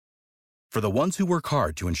For the ones who work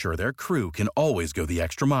hard to ensure their crew can always go the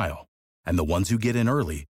extra mile, and the ones who get in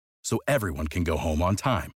early so everyone can go home on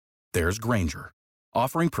time, there's Grainger,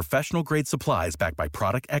 offering professional-grade supplies backed by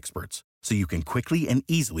product experts so you can quickly and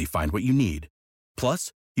easily find what you need.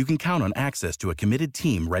 Plus, you can count on access to a committed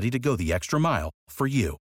team ready to go the extra mile for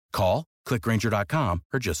you. Call, click Grainger.com,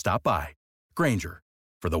 or just stop by. Grainger,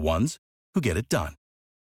 for the ones who get it done.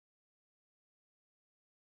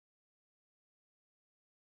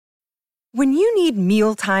 When you need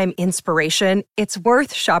mealtime inspiration, it's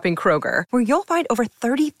worth shopping Kroger, where you'll find over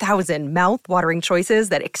 30,000 mouth-watering choices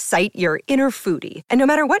that excite your inner foodie. And no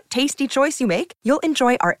matter what tasty choice you make, you'll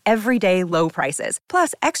enjoy our everyday low prices,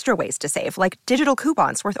 plus extra ways to save, like digital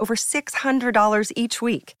coupons worth over $600 each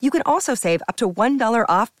week. You can also save up to $1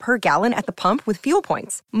 off per gallon at the pump with fuel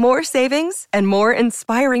points. More savings and more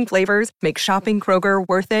inspiring flavors make shopping Kroger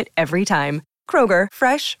worth it every time. Kroger,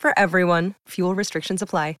 fresh for everyone. Fuel restrictions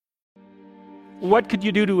apply. What could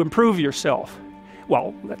you do to improve yourself?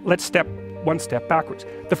 Well, let's step one step backwards.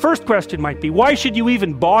 The first question might be, why should you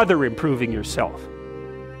even bother improving yourself?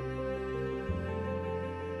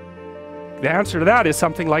 The answer to that is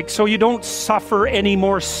something like, so you don't suffer any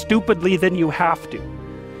more stupidly than you have to.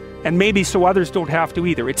 And maybe so others don't have to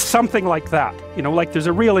either. It's something like that. You know, like there's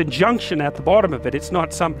a real injunction at the bottom of it. It's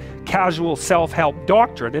not some casual self-help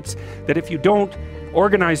doctrine. It's that if you don't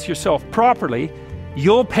organize yourself properly,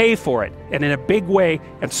 you'll pay for it, and in a big way,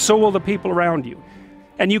 and so will the people around you.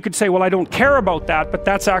 And you could say, well, I don't care about that, but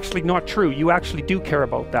that's actually not true. You actually do care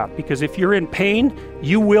about that, because if you're in pain,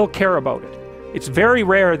 you will care about it. It's very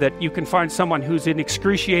rare that you can find someone who's in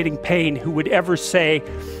excruciating pain who would ever say,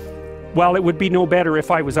 well, it would be no better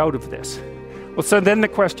if I was out of this. Well, so then the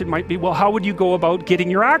question might be, well, how would you go about getting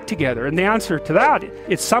your act together? And the answer to that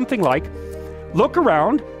is something like, look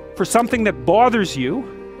around for something that bothers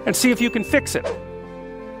you and see if you can fix it.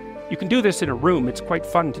 You can do this in a room. It's quite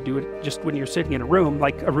fun to do it just when you're sitting in a room,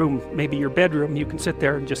 like a room, maybe your bedroom. You can sit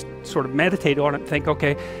there and just sort of meditate on it and think,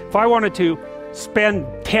 okay, if I wanted to spend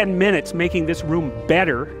 10 minutes making this room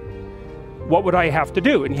better, what would I have to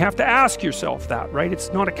do? And you have to ask yourself that, right?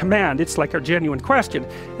 It's not a command, it's like a genuine question.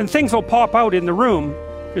 And things will pop out in the room.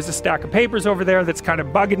 There's a stack of papers over there that's kind of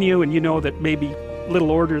bugging you, and you know that maybe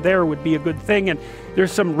little order there would be a good thing, and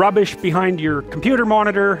there's some rubbish behind your computer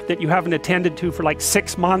monitor that you haven't attended to for like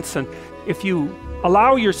 6 months. And if you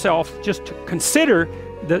allow yourself just to consider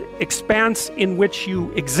the expanse in which you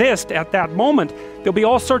exist at that moment, there'll be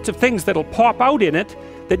all sorts of things that'll pop out in it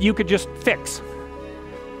that you could just fix.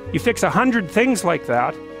 You fix 100 things like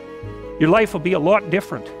that, your life will be a lot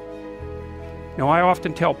different. Now, I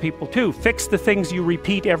often tell people too, fix the things you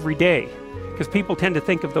repeat every day, because people tend to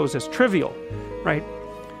think of those as trivial. Right?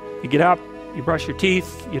 You get up, you brush your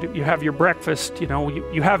teeth, you have your breakfast,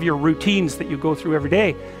 you have your routines that you go through every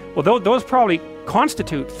day. Well, those probably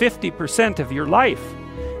constitute 50% of your life.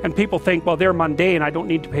 And people think, well, they're mundane, I don't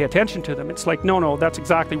need to pay attention to them. It's like, no, that's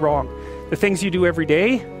exactly wrong. The things you do every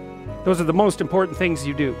day, those are the most important things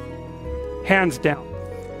you do. Hands down.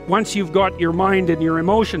 Once you've got your mind and your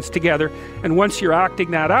emotions together, and once you're acting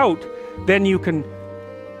that out, then you can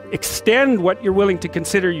extend what you're willing to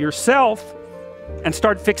consider yourself and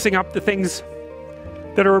start fixing up the things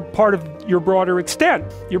that are part of your broader extent.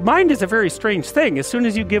 Your mind is a very strange thing. As soon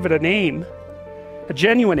as you give it a name, a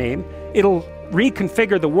genuine aim, it'll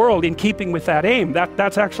reconfigure the world in keeping with that aim.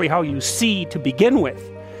 That's actually how you see to begin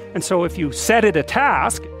with. And so if you set it a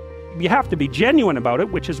task, you have to be genuine about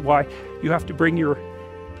it, which is why you have to bring your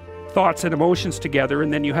thoughts and emotions together,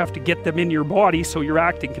 and then you have to get them in your body so you're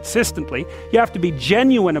acting consistently. You have to be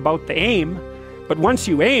genuine about the aim. But once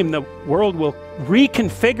you aim, the world will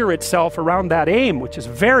reconfigure itself around that aim, which is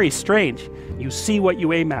very strange. You see what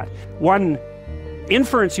you aim at. One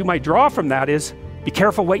inference you might draw from that is, be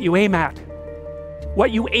careful what you aim at.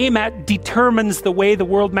 What you aim at determines the way the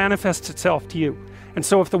world manifests itself to you. And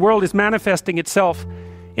so if the world is manifesting itself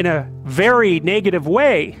in a very negative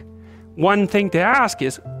way, one thing to ask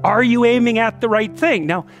is, are you aiming at the right thing?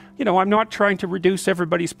 Now, I'm not trying to reduce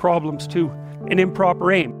everybody's problems to an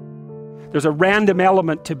improper aim. There's a random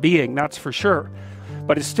element to being, that's for sure.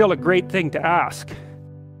 But it's still a great thing to ask.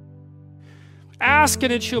 Ask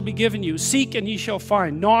and it shall be given you. Seek and ye shall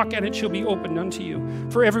find. Knock and it shall be opened unto you.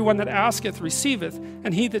 For everyone that asketh receiveth,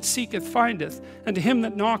 and he that seeketh findeth, and to him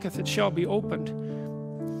that knocketh it shall be opened.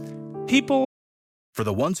 People. For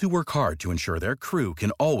the ones who work hard to ensure their crew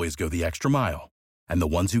can always go the extra mile, and the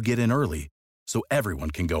ones who get in early so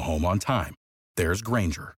everyone can go home on time, there's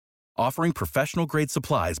Grainger, offering professional-grade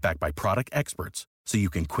supplies backed by product experts so you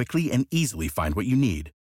can quickly and easily find what you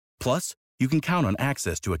need. Plus, you can count on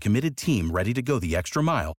access to a committed team ready to go the extra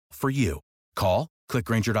mile for you. Call, Click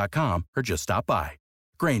Grainger.com or just stop by.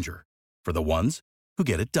 Grainger, for the ones who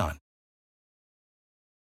get it done.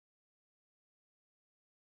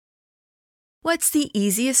 What's the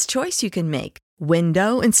easiest choice you can make?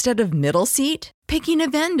 Window instead of middle seat? Picking a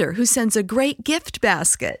vendor who sends a great gift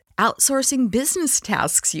basket? Outsourcing business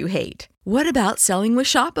tasks you hate? What about selling with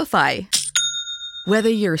Shopify?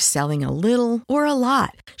 Whether you're selling a little or a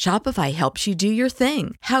lot, Shopify helps you do your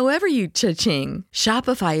thing, however you cha-ching.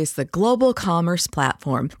 Shopify is the global commerce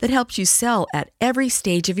platform that helps you sell at every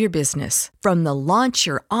stage of your business. From the launch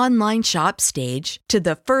your online shop stage to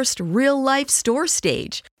the first real-life store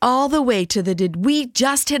stage, all the way to the did we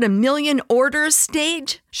just hit 1 million orders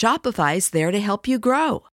stage. Shopify's there to help you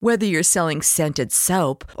grow. Whether you're selling scented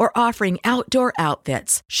soap or offering outdoor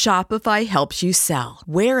outfits, Shopify helps you sell.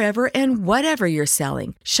 Wherever and whatever you're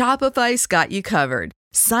selling, Shopify's got you covered.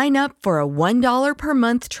 Sign up for a $1 per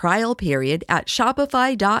month trial period at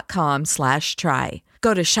shopify.com/try.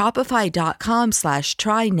 Go to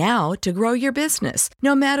shopify.com/try now to grow your business,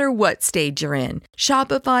 no matter what stage you're in.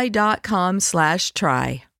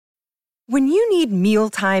 Shopify.com/try. When you need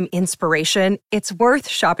mealtime inspiration, it's worth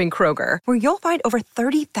shopping Kroger, where you'll find over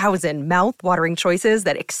 30,000 mouth-watering choices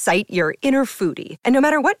that excite your inner foodie. And no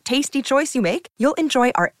matter what tasty choice you make, you'll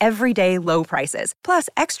enjoy our everyday low prices, plus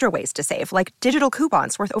extra ways to save, like digital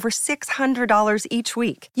coupons worth over $600 each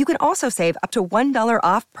week. You can also save up to $1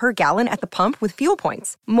 off per gallon at the pump with fuel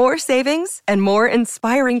points. More savings and more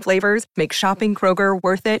inspiring flavors make shopping Kroger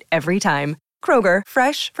worth it every time. Kroger,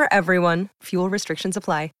 fresh for everyone. Fuel restrictions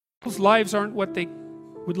apply. People's lives aren't what they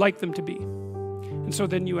would like them to be. And so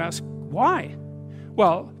then you ask, why?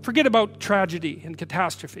 Well, forget about tragedy and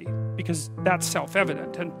catastrophe, because that's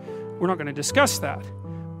self-evident, and we're not going to discuss that.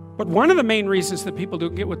 But one of the main reasons that people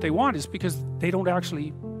don't get what they want is because they don't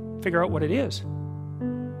actually figure out what it is.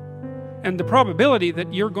 And the probability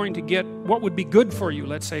that you're going to get what would be good for you,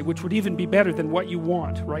 let's say, which would even be better than what you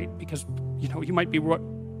want, right? Because, you might be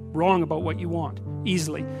wrong about what you want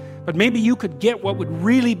easily. But maybe you could get what would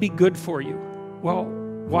really be good for you. Well,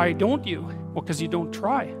 why don't you? Well, because you don't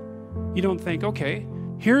try. You don't think, okay,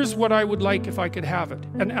 here's what I would like if I could have it.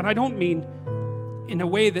 And I don't mean in a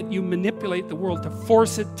way that you manipulate the world to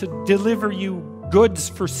force it to deliver you goods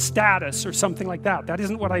for status or something like that. That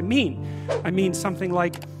isn't what I mean. I mean something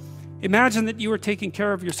like, imagine that you were taking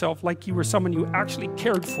care of yourself like you were someone you actually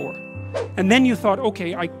cared for. And then you thought,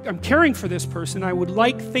 okay, I'm caring for this person. I would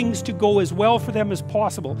like things to go as well for them as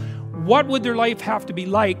possible. What would their life have to be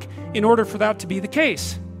like in order for that to be the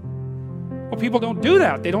case? Well, people don't do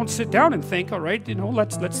that. They don't sit down and think, all right,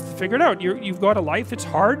 let's figure it out. You've got a life. It's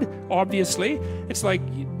hard, obviously. It's like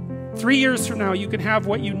 3 years from now, you can have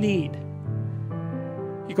what you need.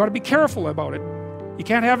 You got to be careful about it. You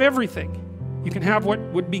can't have everything. You can have what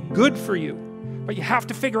would be good for you, but you have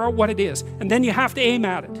to figure out what it is, and then you have to aim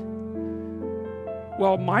at it.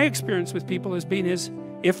 Well, my experience with people has been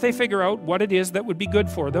if they figure out what it is that would be good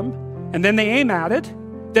for them, and then they aim at it,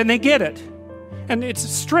 then they get it. And it's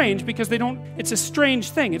strange because it's a strange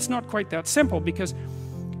thing. It's not quite that simple because,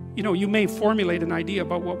 you may formulate an idea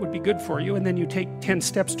about what would be good for you, and then you take 10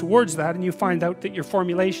 steps towards that, and you find out that your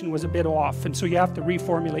formulation was a bit off, and so you have to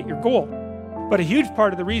reformulate your goal. But a huge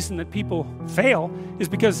part of the reason that people fail is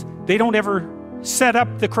because they don't ever set up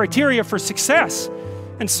the criteria for success.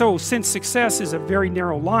 And so, since success is a very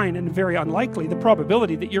narrow line and very unlikely, the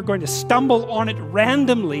probability that you're going to stumble on it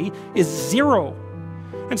randomly is 0.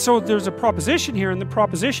 And so there's a proposition here, and the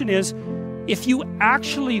proposition is, if you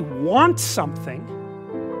actually want something,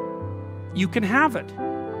 you can have it.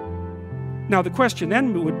 Now the question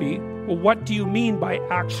then would be, well, what do you mean by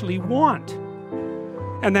actually want?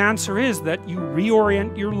 And the answer is that you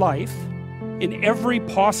reorient your life in every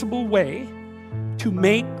possible way to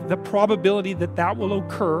make the probability that that will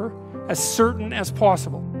occur as certain as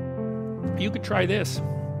possible. You could try this.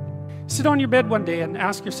 Sit on your bed one day and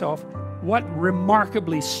ask yourself, what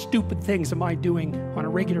remarkably stupid things am I doing on a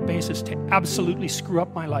regular basis to absolutely screw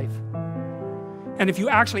up my life? And if you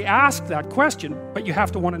actually ask that question, but you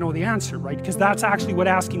have to want to know the answer, right? Because that's actually what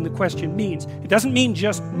asking the question means. It doesn't mean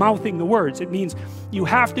just mouthing the words. It means you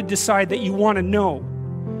have to decide that you want to know.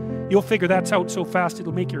 You'll figure that's out so fast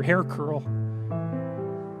it'll make your hair curl.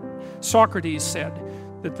 Socrates said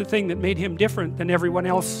that the thing that made him different than everyone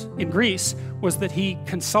else in Greece was that he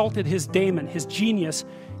consulted his daemon, his genius.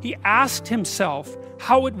 He asked himself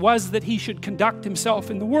how it was that he should conduct himself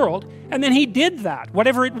in the world, and then he did that,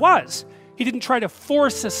 whatever it was. He didn't try to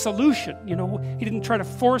force a solution, he didn't try to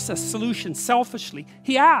force a solution selfishly.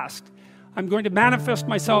 He asked, I'm going to manifest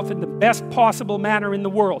myself in the best possible manner in the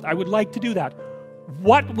world. I would like to do that.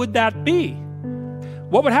 What would that be?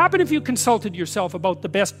 What would happen if you consulted yourself about the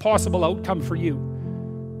best possible outcome for you?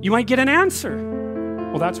 You might get an answer.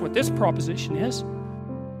 Well, that's what this proposition is.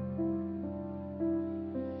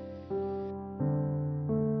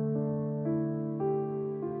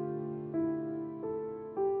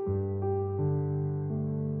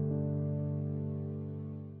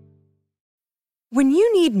 When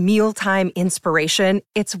you need mealtime inspiration,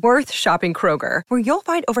 it's worth shopping Kroger, where you'll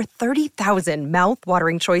find over 30,000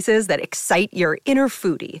 mouth-watering choices that excite your inner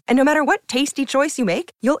foodie. And no matter what tasty choice you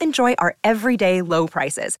make, you'll enjoy our everyday low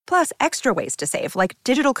prices, plus extra ways to save, like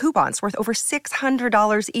digital coupons worth over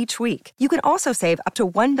 $600 each week. You can also save up to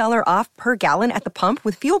 $1 off per gallon at the pump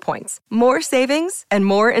with fuel points. More savings and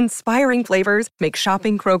more inspiring flavors make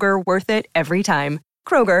shopping Kroger worth it every time.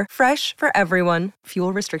 Kroger, fresh for everyone.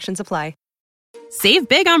 Fuel restrictions apply. Save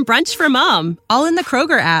big on brunch for mom, all in the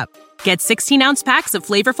Kroger app. Get 16-ounce packs of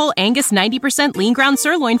flavorful Angus 90% lean ground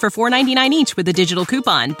sirloin for $4.99 each with a digital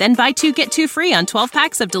coupon. Then buy 2, get 2 free on 12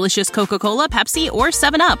 packs of delicious Coca-Cola, Pepsi, or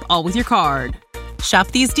 7-Up, all with your card. Shop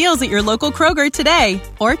these deals at your local Kroger today,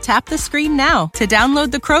 or tap the screen now to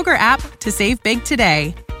download the Kroger app to save big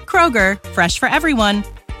today. Kroger, fresh for everyone.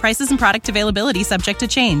 Prices and product availability subject to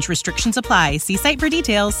change. Restrictions apply. See site for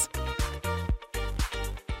details.